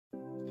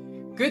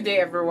Good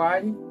day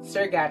everyone,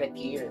 Sir Gareth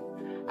here.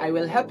 I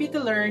will help you to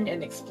learn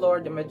and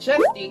explore the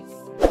majestic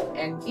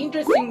and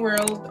interesting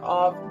world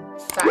of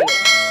science.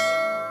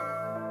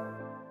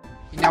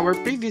 In our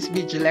previous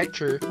video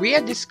lecture, we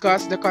had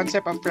discussed the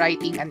concept of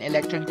writing an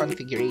electron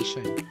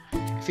configuration.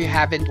 If you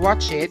haven't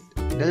watched it,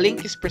 the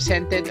link is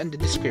presented in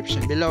the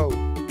description below.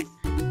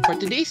 For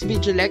today's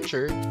video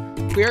lecture,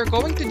 we are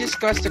going to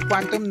discuss the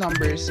quantum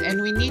numbers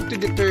and we need to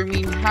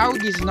determine how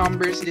these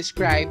numbers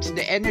describes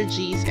the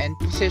energies and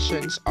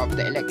positions of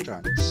the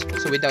electrons.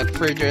 So without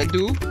further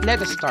ado,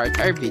 let us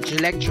start our video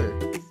lecture.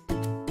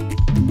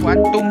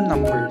 Quantum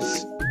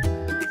numbers.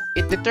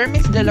 It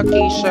determines the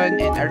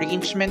location and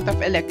arrangement of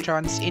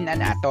electrons in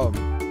an atom.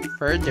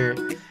 Further,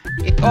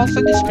 it also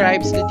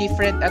describes the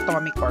different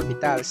atomic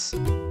orbitals.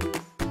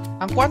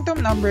 Ang quantum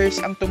numbers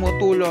ang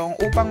tumutulong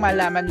upang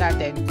malaman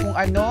natin kung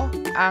ano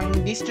ang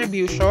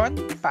distribution,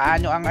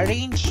 paano ang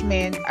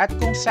arrangement, at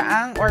kung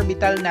saang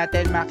orbital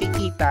natin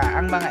makikita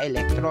ang mga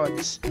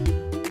electrons.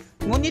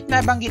 Ngunit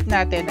nabanggit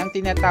natin ang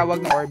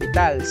tinatawag na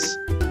orbitals.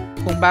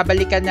 Kung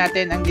babalikan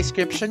natin ang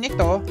description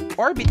nito,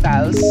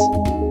 orbitals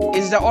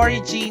is the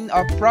origin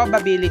of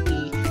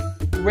probability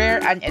where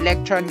an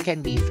electron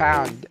can be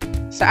found.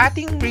 Sa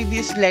ating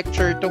previous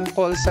lecture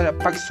tungkol sa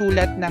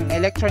pagsulat ng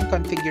electron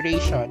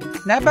configuration,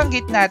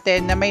 nabanggit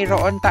natin na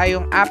mayroon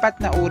tayong apat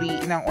na uri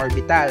ng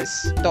orbitals.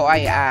 Ito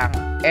ay ang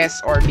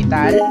s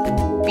orbital,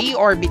 p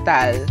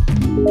orbital,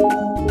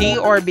 d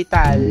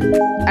orbital,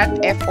 at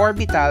f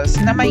orbitals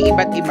na may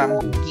iba't ibang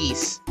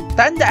hugis.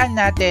 Tandaan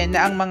natin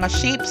na ang mga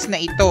shapes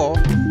na ito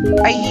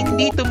ay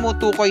hindi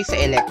tumutukoy sa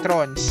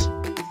electrons.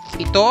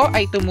 Ito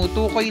ay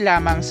tumutukoy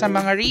lamang sa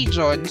mga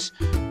regions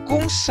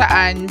kung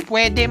saan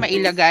pwede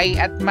mailagay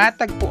at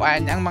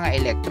matagpuan ang mga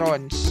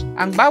electrons.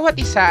 Ang bawat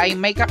isa ay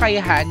may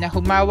kakayahan na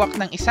humawak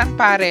ng isang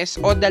pares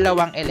o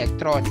dalawang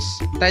electrons.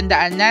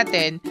 Tandaan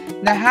natin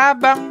na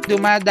habang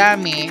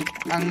dumadami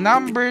ang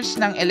numbers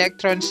ng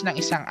electrons ng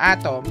isang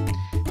atom,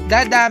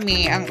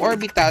 dadami ang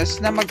orbitals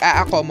na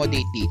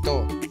mag-a-accommodate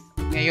dito.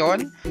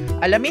 Ngayon,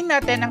 alamin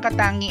natin ang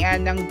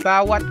katangian ng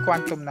bawat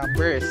quantum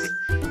numbers.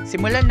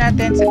 Simulan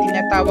natin sa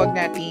tinatawag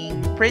nating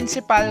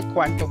principal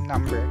quantum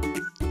number.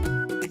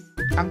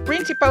 Ang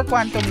principal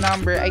quantum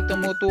number ay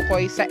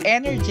tumutukoy sa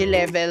energy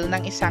level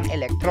ng isang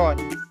electron.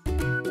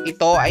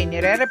 Ito ay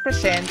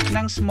nire-represent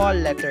ng small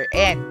letter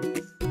n.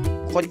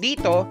 Bukod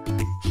dito,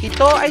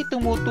 ito ay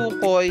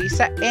tumutukoy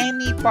sa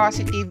any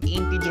positive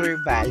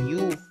integer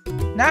value.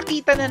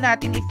 Nakita na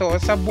natin ito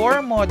sa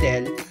Bohr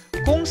model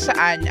kung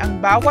saan ang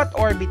bawat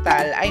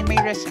orbital ay may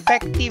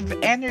respective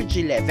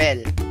energy level.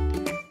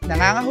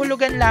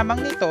 Nangangahulugan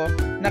lamang nito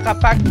na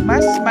kapag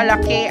mas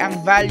malaki ang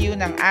value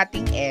ng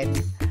ating n,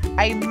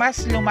 ay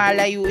mas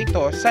lumalayo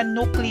ito sa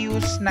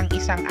nucleus ng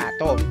isang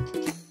atom.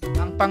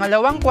 Ang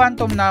pangalawang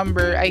quantum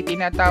number ay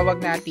tinatawag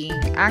nating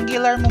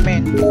angular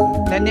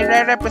momentum na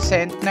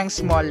nire-represent ng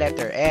small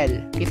letter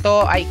l.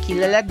 Ito ay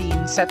kilala din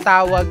sa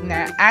tawag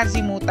na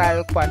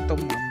azimuthal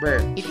quantum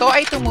number. Ito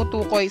ay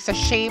tumutukoy sa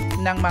shape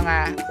ng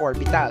mga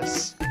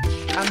orbitals.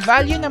 Ang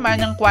value naman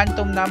ng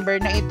quantum number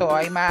na ito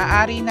ay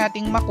maaari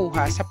nating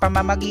makuha sa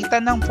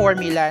pamamagitan ng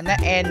formula na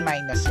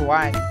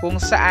n-1, kung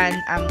saan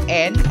ang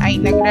n ay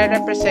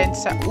nagre-represent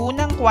sa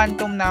unang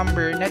quantum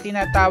number na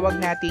tinatawag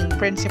nating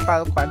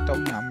principal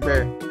quantum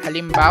number.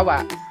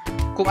 Halimbawa,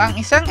 kung ang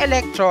isang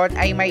electron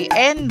ay may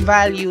n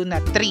value na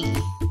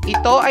 3,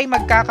 ito ay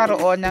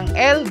magkakaroon ng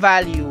L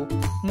value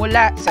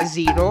mula sa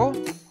 0,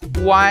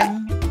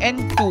 1,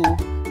 and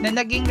 2 na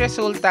naging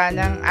resulta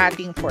ng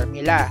ating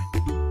formula.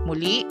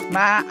 Muli,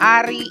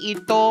 maaari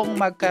itong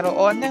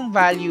magkaroon ng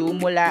value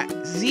mula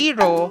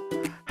 0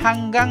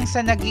 hanggang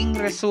sa naging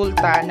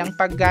resulta ng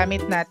paggamit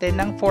natin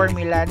ng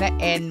formula na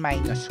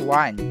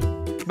n-1.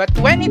 But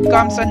when it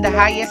comes on the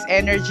highest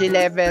energy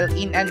level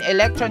in an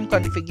electron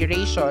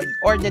configuration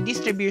or the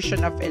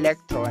distribution of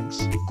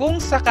electrons,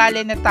 kung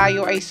sakali na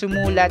tayo ay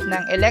sumulat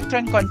ng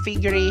electron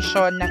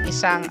configuration ng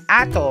isang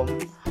atom,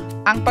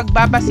 ang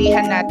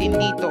pagbabasihan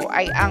natin dito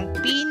ay ang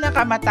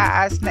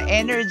pinakamataas na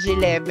energy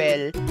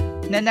level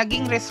na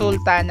naging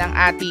resulta ng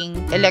ating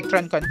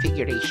electron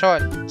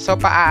configuration. So,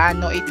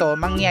 paano ito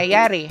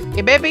mangyayari?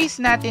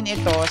 Ibe-base natin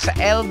ito sa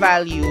L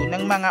value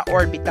ng mga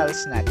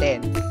orbitals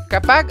natin.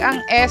 Kapag ang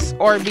s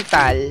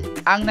orbital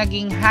ang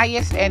naging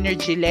highest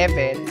energy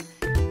level,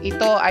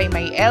 ito ay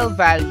may L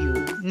value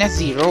na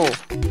 0,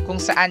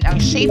 kung saan ang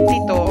shape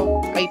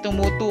nito ay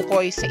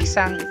tumutukoy sa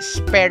isang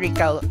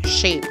spherical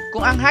shape.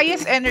 Kung ang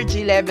highest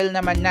energy level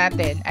naman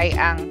natin ay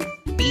ang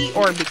p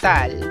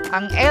orbital,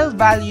 ang L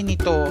value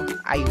nito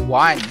ay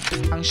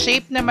 1. Ang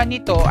shape naman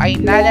nito ay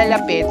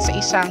nalalapit sa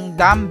isang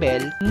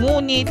dumbbell,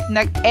 ngunit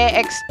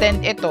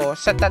nag-e-extend ito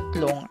sa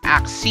tatlong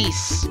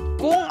axis.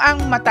 Kung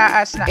ang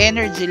mataas na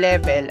energy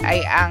level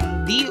ay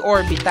ang d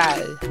orbital,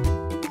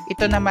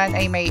 ito naman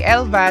ay may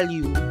L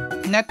value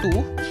na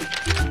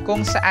 2,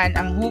 kung saan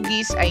ang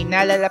hugis ay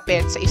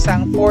nalalapit sa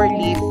isang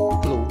 4-leaf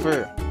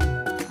clover.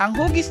 Ang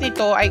hugis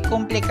nito ay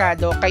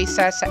komplikado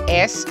kaysa sa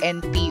s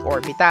and p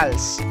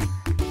orbitals.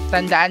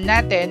 Tandaan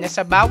natin na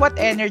sa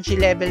bawat energy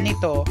level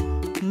nito,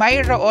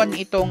 mayroon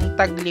itong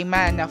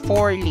taglima na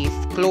 4-leaf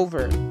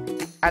clover.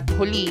 At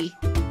huli,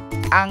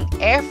 ang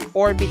F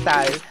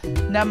orbital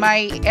na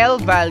may L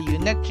value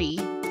na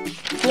 3,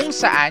 kung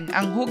saan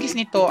ang hugis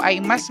nito ay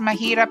mas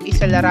mahirap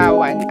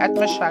isalarawan at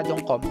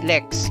masyadong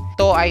complex.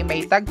 Ito ay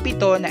may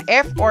tag-7 na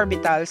F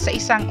orbital sa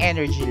isang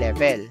energy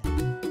level.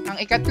 Ang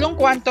ikatlong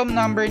quantum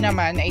number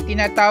naman ay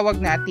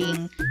tinatawag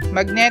nating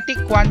magnetic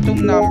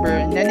quantum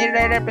number na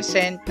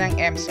nire-represent ng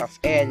ems of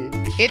L.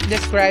 It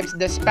describes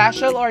the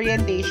spatial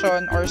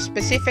orientation or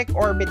specific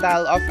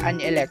orbital of an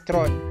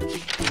electron.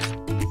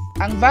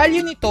 Ang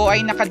value nito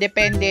ay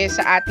nakadepende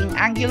sa ating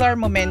angular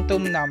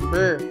momentum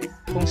number,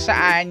 kung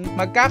saan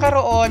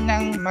magkakaroon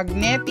ng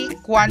magnetic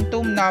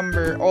quantum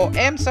number o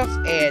ems of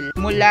L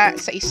mula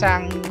sa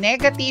isang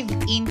negative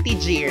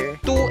integer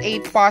to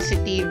a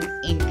positive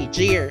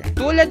integer.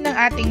 Tulad ng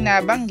ating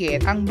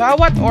nabanggit, ang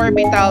bawat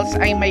orbitals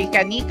ay may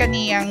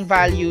kani-kaniyang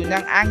value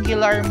ng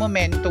angular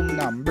momentum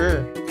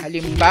number.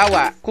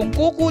 Halimbawa, kung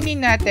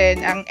kukunin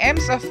natin ang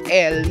ems of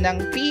L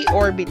ng p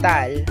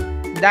orbital,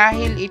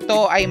 dahil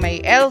ito ay may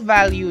L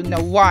value na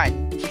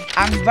 1,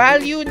 ang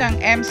value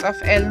ng ems of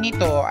L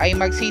nito ay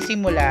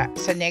magsisimula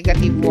sa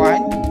negative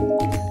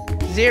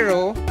 1,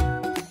 0,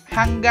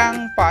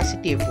 hanggang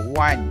positive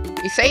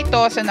 1. Isa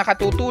ito sa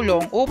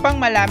nakatutulong upang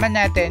malaman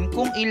natin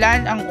kung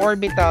ilan ang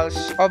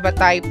orbitals of a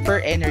type per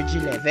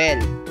energy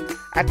level.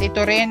 At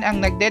ito rin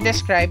ang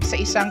nagde-describe sa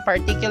isang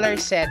particular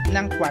set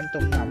ng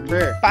quantum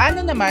number.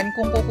 Paano naman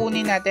kung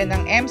kukunin natin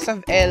ang ems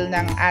of L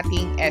ng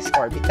ating s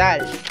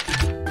orbital?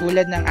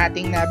 Tulad ng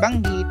ating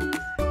nabanggit,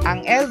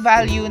 ang L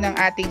value ng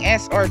ating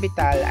s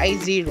orbital ay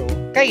 0,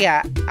 kaya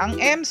ang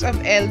ems of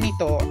L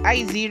nito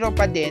ay 0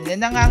 pa din na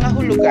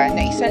nangangahulugan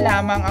na isa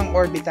lamang ang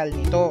orbital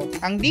nito.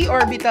 Ang d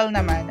orbital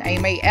naman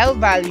ay may L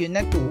value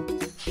na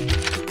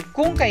 2,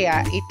 kung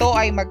kaya ito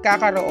ay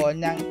magkakaroon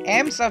ng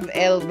ems of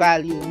L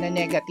value na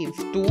negative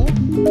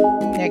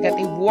 2,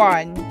 negative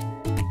 1,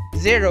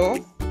 0,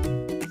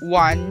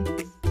 1,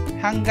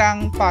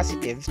 hanggang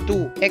positive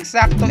 2.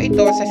 Eksakto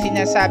ito sa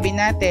sinasabi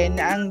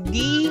natin na ang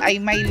D ay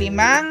may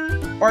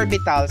 5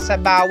 orbital sa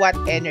bawat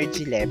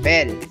energy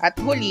level. At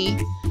huli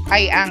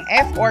ay ang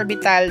F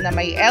orbital na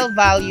may L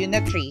value na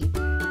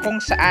 3,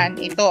 kung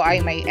saan ito ay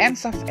may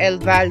ems of L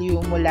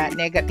value mula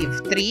negative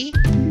 3,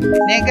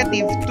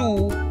 negative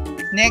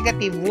 2,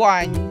 negative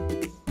 1,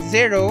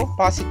 0,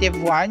 positive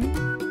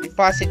 1,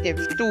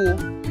 positive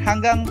 2,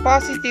 hanggang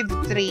positive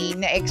 3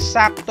 na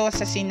eksakto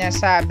sa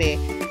sinasabi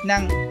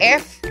ng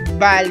F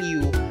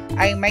value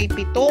ay may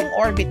 7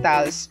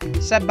 orbitals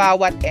sa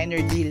bawat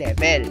energy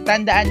level.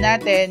 Tandaan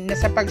natin na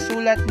sa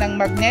pagsulat ng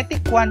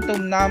magnetic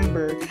quantum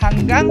number,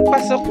 hanggang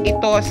pasok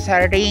ito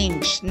sa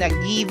range na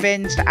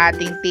given sa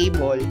ating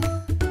table,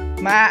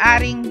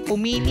 maaaring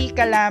pumili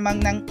ka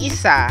lamang ng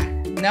isa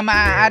na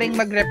maaaring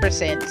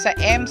mag-represent sa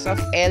ems of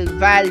L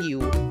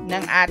value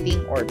ng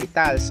ating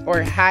orbitals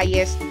or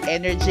highest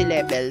energy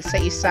level sa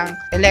isang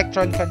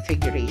electron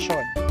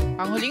configuration.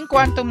 Ang huling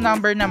quantum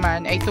number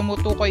naman ay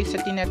tumutukoy sa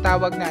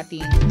tinatawag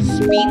nating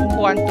spin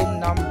quantum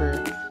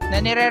number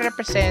na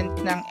nire-represent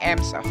ng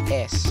ems of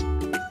S.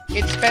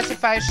 It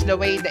specifies the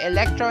way the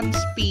electron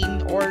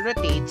spin or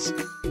rotates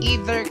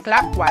either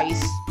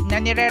clockwise na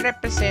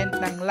nire-represent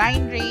ng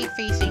line ray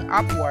facing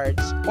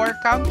upwards or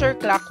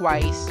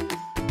counterclockwise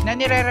na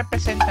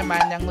nire-represent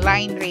naman ng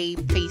line ray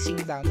facing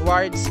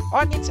downwards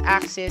on its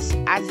axis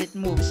as it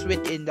moves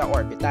within the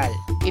orbital.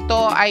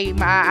 Ito ay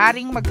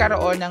maaaring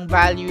magkaroon ng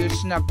values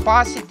na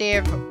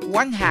positive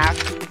 1/2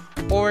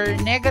 or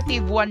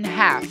negative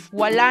 1/2.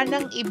 Wala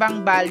nang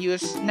ibang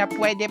values na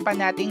pwede pa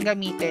nating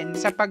gamitin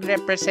sa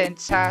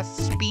pag-represent sa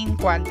spin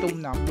quantum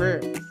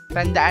number.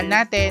 Tandaan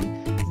natin,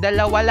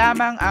 dalawa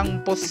lamang ang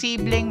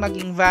posibleng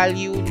maging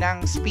value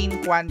ng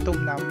spin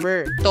quantum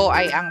number. Ito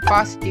ay ang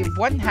positive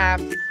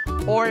 1/2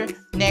 or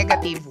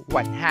negative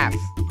 1/2.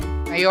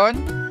 Ngayon,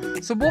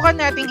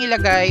 subukan nating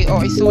ilagay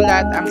o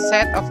isulat ang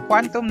set of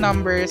quantum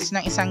numbers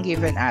ng isang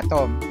given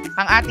atom.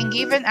 Ang ating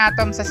given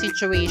atom sa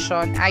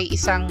situation ay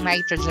isang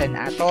nitrogen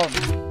atom.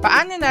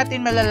 Paano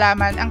natin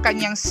malalaman ang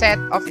kanyang set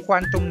of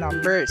quantum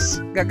numbers?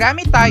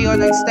 Gagamit tayo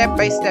ng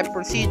step-by-step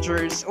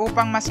procedures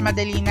upang mas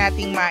madali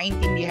nating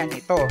maintindihan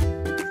ito.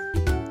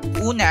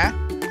 Una,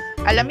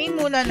 alamin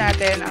muna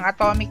natin ang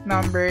atomic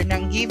number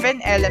ng given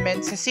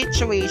element sa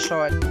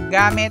situation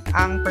gamit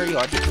ang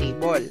periodic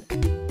table.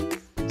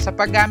 Sa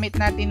paggamit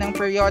natin ng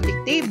periodic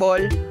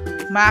table,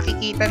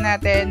 makikita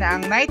natin na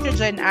ang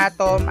nitrogen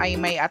atom ay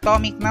may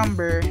atomic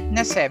number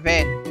na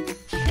 7.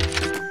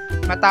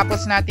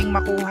 Matapos nating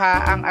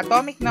makuha ang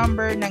atomic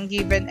number ng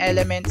given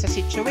element sa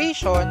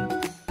situation,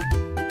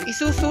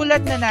 isusulat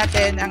na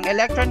natin ang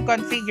electron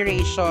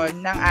configuration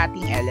ng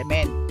ating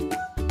element.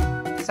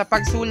 Sa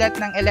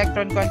pagsulat ng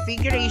electron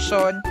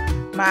configuration,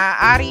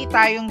 maaari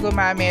tayong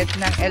gumamit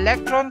ng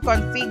electron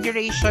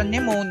configuration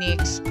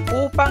mnemonics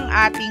upang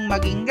ating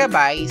maging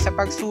gabay sa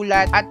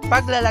pagsulat at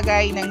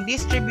paglalagay ng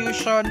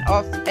distribution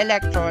of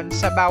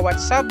electrons sa bawat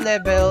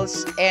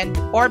sublevels and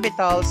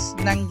orbitals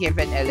ng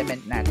given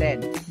element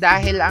natin.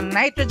 Dahil ang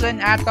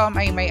nitrogen atom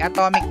ay may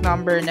atomic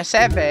number na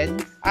 7,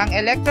 ang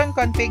electron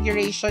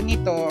configuration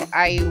nito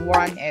ay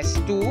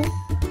 1s2,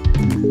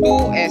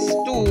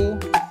 2s2,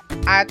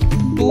 at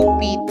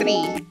 2p3.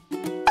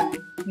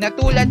 Na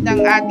tulad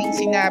ng ating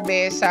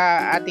sinabi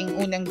sa ating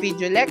unang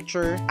video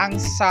lecture, ang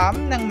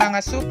sum ng mga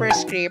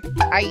superscript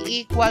ay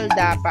equal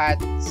dapat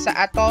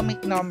sa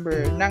atomic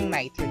number ng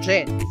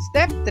nitrogen.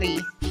 Step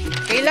 3,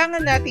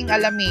 kailangan nating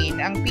alamin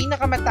ang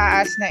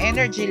pinakamataas na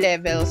energy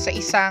level sa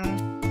isang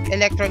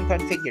electron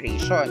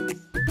configuration.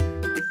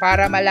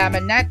 Para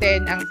malaman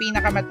natin ang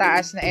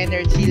pinakamataas na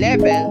energy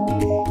level,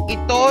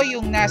 ito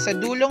yung nasa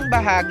dulong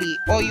bahagi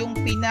o yung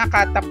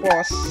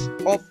pinakatapos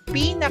o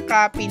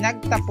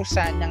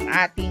pinakapinagtapusan ng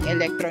ating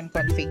electron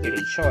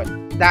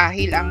configuration.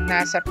 Dahil ang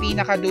nasa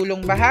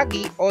pinakadulong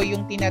bahagi o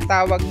yung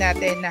tinatawag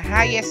natin na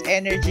highest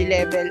energy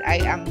level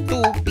ay ang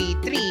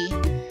 2p3,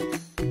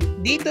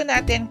 dito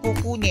natin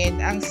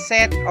kukunin ang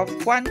set of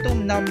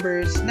quantum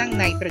numbers ng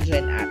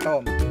nitrogen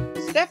atom.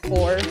 Step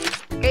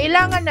 4,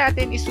 kailangan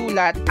natin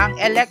isulat ang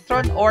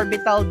electron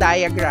orbital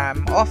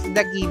diagram of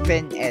the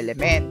given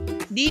element.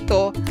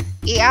 Dito,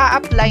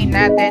 ia-apply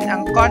natin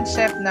ang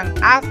concept ng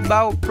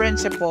Aufbau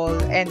principle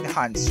and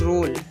Hund's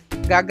rule.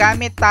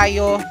 Gagamit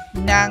tayo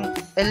ng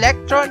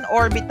electron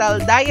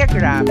orbital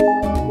diagram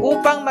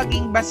upang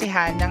maging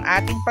basihan ng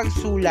ating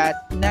pagsulat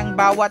ng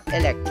bawat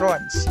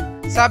electrons.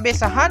 Sabi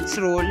sa Hund's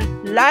rule,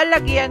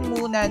 lalagyan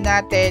muna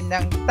natin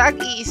ng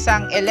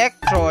tag-iisang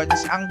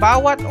electrons ang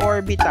bawat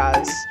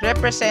orbitals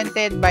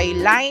represented by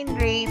line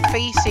ray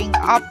facing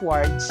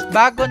upwards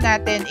bago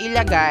natin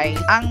ilagay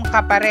ang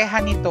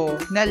kapareha nito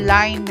na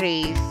line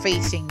ray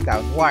facing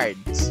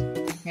downwards.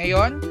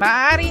 Ngayon,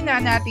 maaari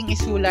na nating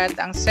isulat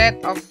ang set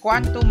of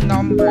quantum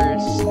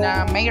numbers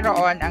na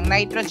mayroon ang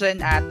nitrogen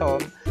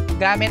atom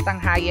gamit ang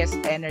highest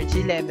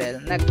energy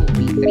level na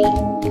 2p3.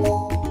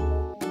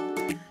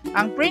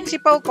 Ang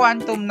principal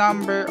quantum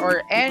number or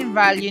n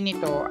value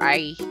nito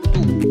ay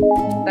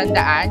 2.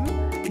 Tandaan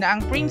na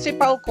ang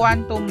principal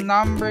quantum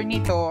number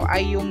nito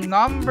ay yung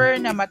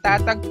number na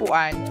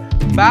matatagpuan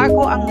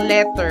bago ang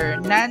letter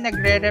na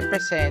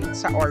nagre-represent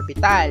sa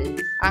orbital.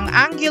 Ang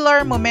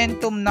angular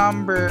momentum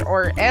number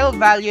or L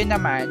value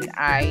naman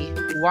ay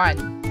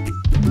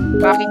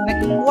 1. Bakit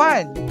naging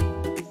 1?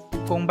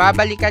 Kung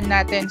babalikan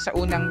natin sa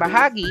unang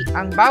bahagi,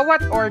 ang bawat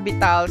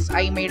orbitals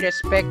ay may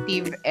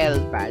respective L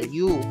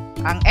value.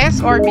 Ang S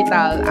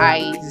orbital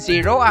ay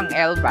 0 ang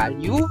L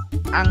value,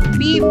 ang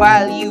P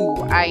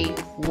value ay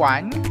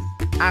 1,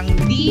 ang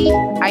D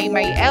ay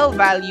may L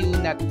value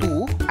na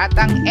 2, at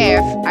ang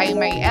F ay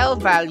may L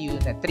value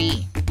na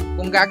 3.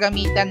 Kung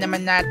gagamitan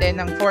naman natin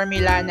ng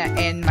formula na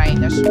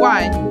n-1,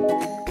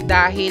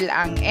 dahil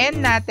ang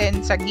n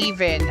natin sa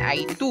given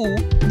ay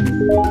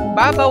 2,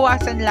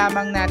 babawasan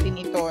lamang natin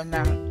ito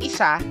ng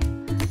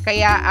 1,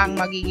 kaya ang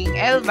magiging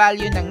L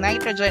value ng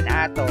nitrogen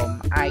atom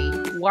ay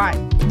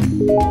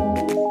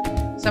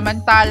 1.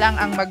 Samantalang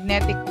ang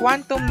magnetic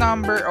quantum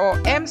number o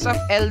M's of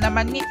L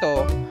naman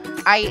nito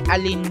ay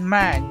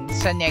alinman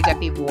sa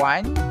negative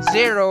 1,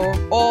 0,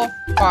 o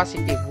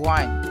positive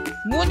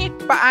 1. Ngunit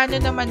paano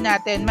naman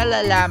natin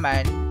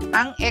malalaman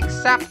ang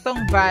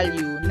eksaktong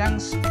value ng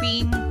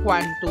spin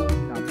quantum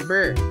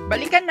number?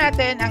 Balikan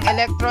natin ang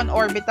electron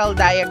orbital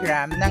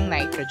diagram ng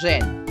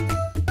nitrogen.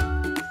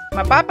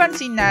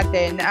 Mapapansin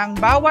natin na ang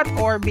bawat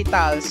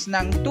orbitals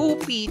ng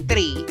 2p3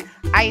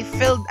 ay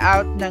filled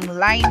out ng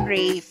line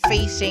ray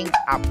facing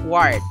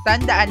upward.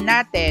 Tandaan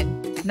natin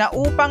na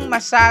upang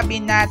masabi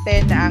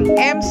natin na ang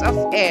M's of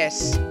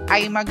S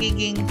ay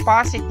magiging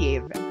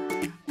positive,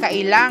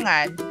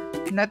 kailangan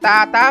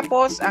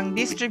natatapos ang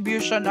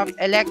distribution of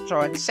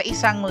electrons sa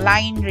isang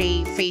line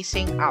ray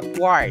facing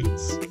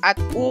upwards.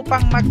 At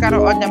upang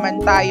magkaroon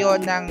naman tayo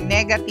ng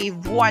negative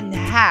 1/2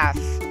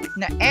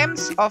 na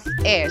M's of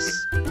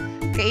S,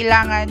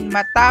 kailangan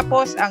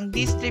matapos ang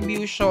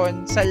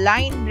distribution sa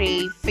line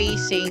ray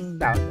facing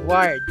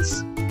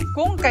downwards.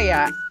 Kung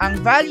kaya,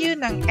 ang value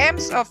ng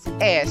M's of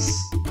S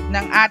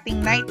ng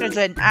ating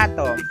nitrogen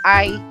atom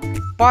ay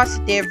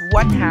positive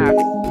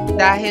 1/2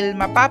 dahil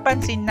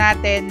mapapansin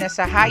natin na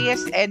sa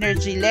highest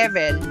energy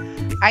level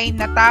ay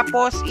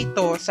natapos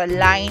ito sa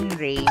line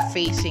ray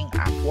facing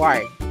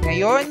upward.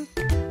 Ngayon,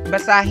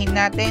 basahin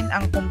natin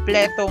ang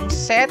kumpletong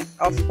set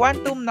of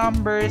quantum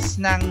numbers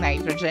ng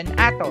nitrogen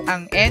atom.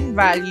 Ang n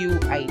value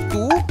ay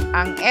 2,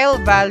 ang L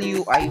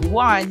value ay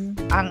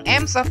 1, ang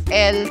M's of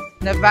L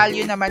na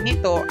value naman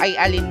nito ay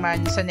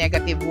alinman sa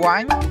negative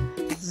 1,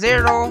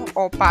 0,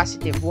 o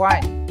positive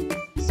 1.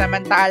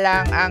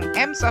 Samantalang ang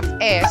M's of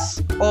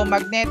S o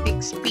magnetic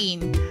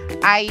spin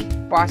ay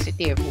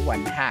positive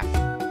 1/2.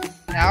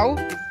 Now,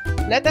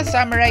 let us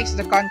summarize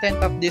the content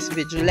of this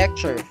video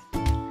lecture.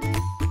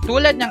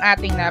 Tulad ng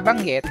ating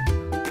nabanggit,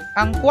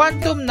 Ang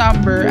quantum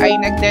number ay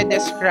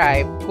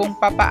nagde-describe kung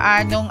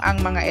papaanong ang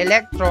mga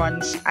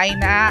electrons ay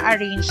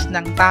naa-arrange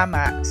ng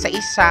tama sa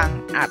isang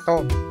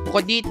atom.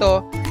 Bukod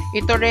dito,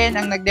 ito rin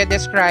ang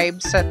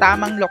nagde-describe sa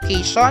tamang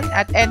location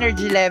at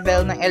energy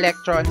level ng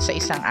electron sa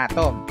isang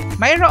atom.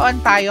 Mayroon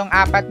tayong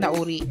 4 na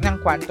uri ng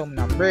quantum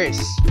numbers.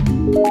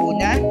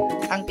 Una,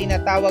 ang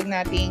tinatawag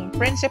nating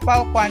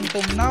principal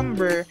quantum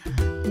number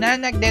na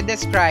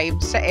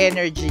nagde-describe sa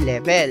energy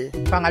level.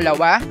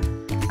 Pangalawa,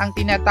 ang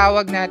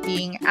tinatawag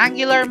nating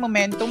angular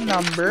momentum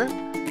number,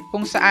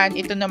 kung saan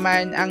ito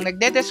naman ang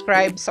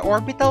nagde-describe sa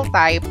orbital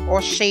type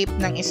o shape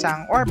ng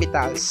isang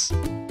orbitals.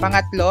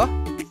 Pangatlo,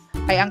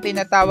 ay ang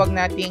tinatawag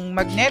nating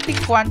magnetic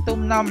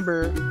quantum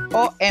number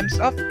o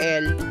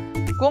MELC,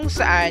 kung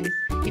saan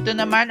ito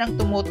naman ang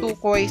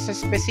tumutukoy sa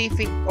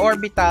specific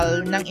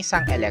orbital ng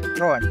isang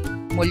electron.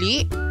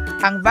 Muli,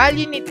 ang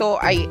value nito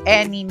ay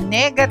any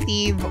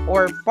negative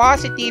or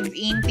positive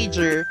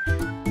integer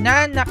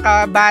na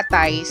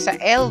nakabatay sa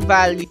L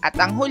value. At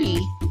ang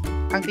huli,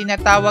 ang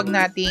tinatawag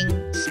nating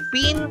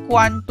spin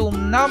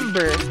quantum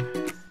number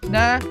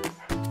na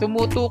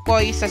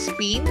tumutukoy sa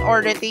spin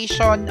or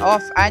rotation of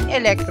an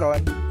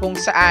electron, kung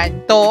saan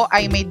to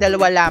ay may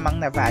dalawa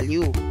lamang na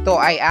value. To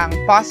ay ang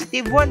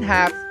positive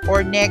 1/2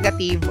 or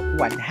negative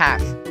 1/2.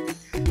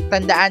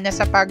 Tandaan na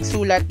sa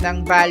pagsulat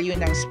ng value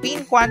ng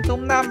spin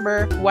quantum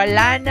number,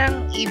 wala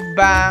nang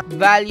ibang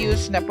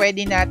values na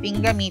pwede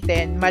nating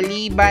gamitin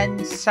maliban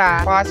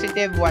sa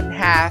positive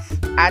 1/2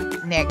 at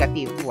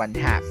negative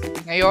 1/2.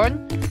 Ngayon,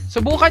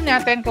 subukan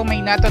natin kung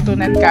may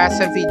natutunan ka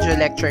sa video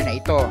lecture na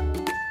ito.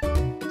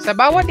 Sa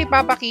bawat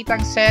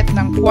ipapakitang set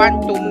ng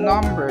quantum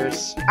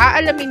numbers,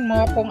 aalamin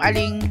mo kung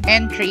aling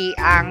entry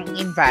ang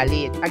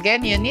invalid.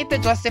 Again, you need to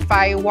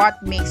justify what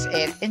makes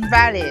it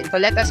invalid. So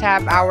let us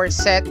have our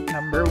set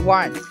number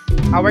 1.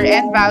 Our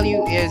n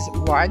value is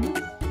 1,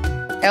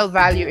 L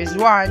value is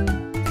 1,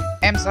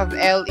 MELC of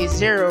L is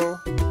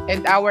 0,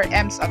 and our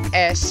MELC of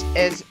S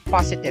is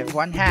positive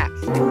 1/2.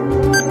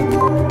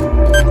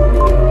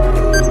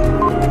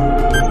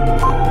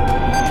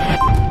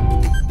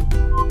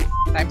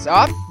 Time's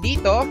up.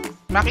 Dito,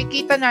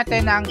 makikita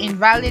natin na ang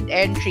invalid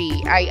entry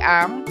ay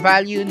ang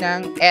value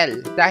ng L.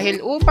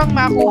 Dahil upang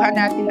makuha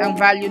natin ang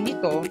value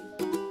nito,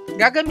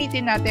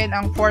 gagamitin natin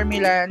ang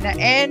formula na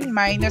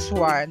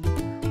n-1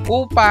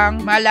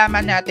 upang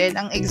malaman natin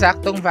ang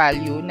eksaktong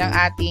value ng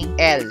ating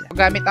L.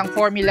 Gamit ang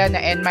formula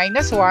na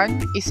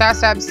n-1,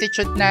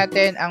 isa-substitute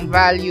natin ang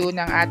value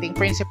ng ating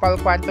principal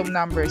quantum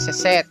number sa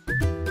set.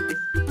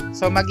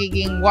 So,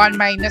 magiging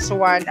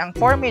 1-1 ang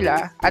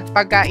formula, at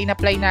pagka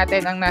in-apply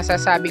natin ang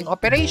nasasabing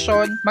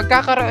operation,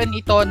 magkakaroon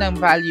ito ng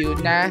value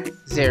na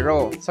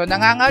 0. So,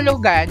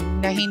 nangangahulugan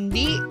na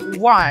hindi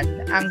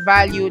 1 ang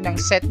value ng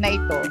set na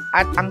ito,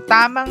 at ang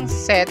tamang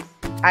set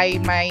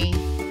ay may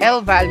L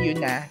value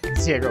na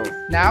 0.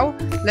 Now,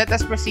 let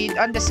us proceed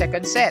on the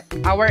second set.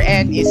 Our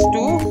n is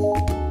 2,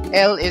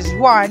 L is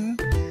 1,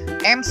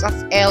 MELC of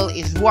L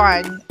is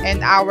 1,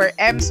 and our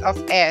MELC of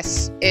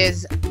S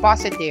is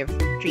positive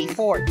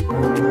 3/4.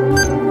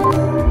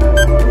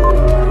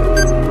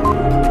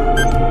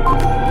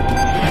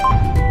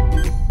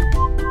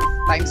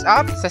 Time's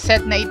up. Sa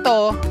set na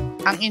ito,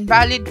 ang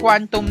invalid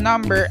quantum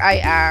number ay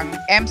ang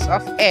MELC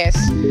of S,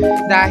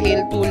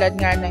 dahil tulad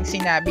nga ng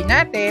sinabi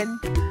natin,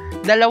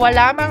 dalawa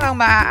lamang ang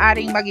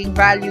maaaring maging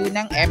value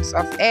ng MELC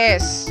of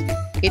S.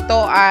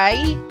 Ito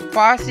ay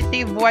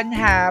positive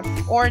 1/2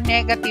 or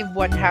negative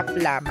 1/2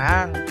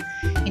 lamang.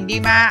 Hindi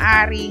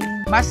maaaring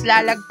mas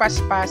lalagpas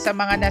pa sa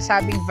mga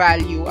nasabing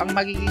value ang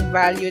magiging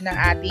value ng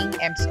ating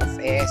MELC of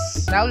S.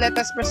 Now, let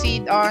us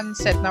proceed on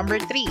set number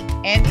 3.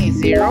 N is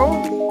 0,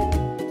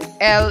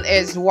 L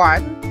is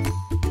 1,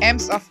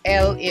 MELC of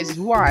L is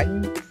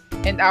 1,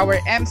 and our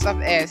MELC of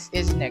S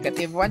is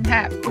negative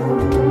 1/2.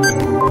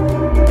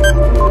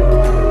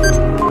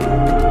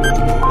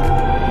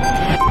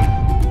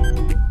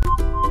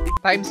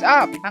 Time's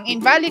up. Ang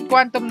invalid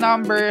quantum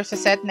number sa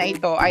set na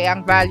ito ay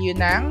ang value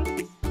ng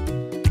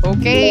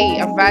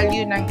ang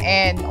value ng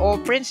n o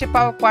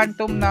principal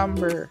quantum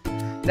number.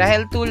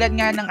 Dahil tulad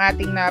nga ng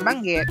ating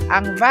nabanggit,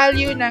 ang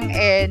value ng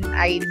n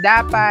ay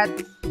dapat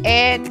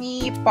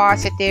any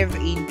positive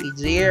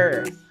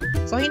integer.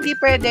 So, hindi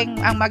pwedeng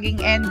ang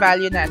maging n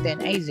value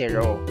natin ay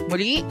 0.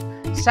 Muli,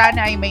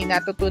 sana ay may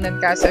natutunan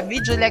ka sa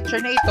video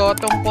lecture na ito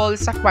tungkol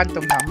sa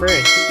quantum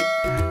numbers.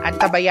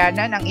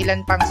 Antabayanan ang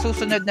ilan pang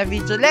susunod na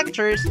video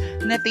lectures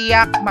na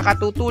tiyak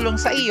makatutulong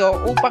sa iyo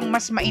upang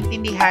mas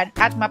maintindihan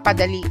at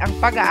mapadali ang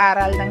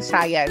pag-aaral ng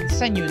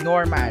science sa new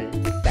normal.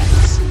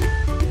 Thanks!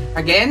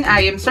 Again,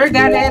 I am Sir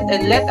Gareth,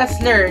 and let us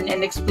learn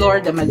and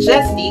explore the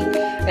majestic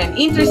and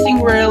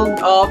interesting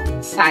world of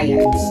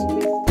science.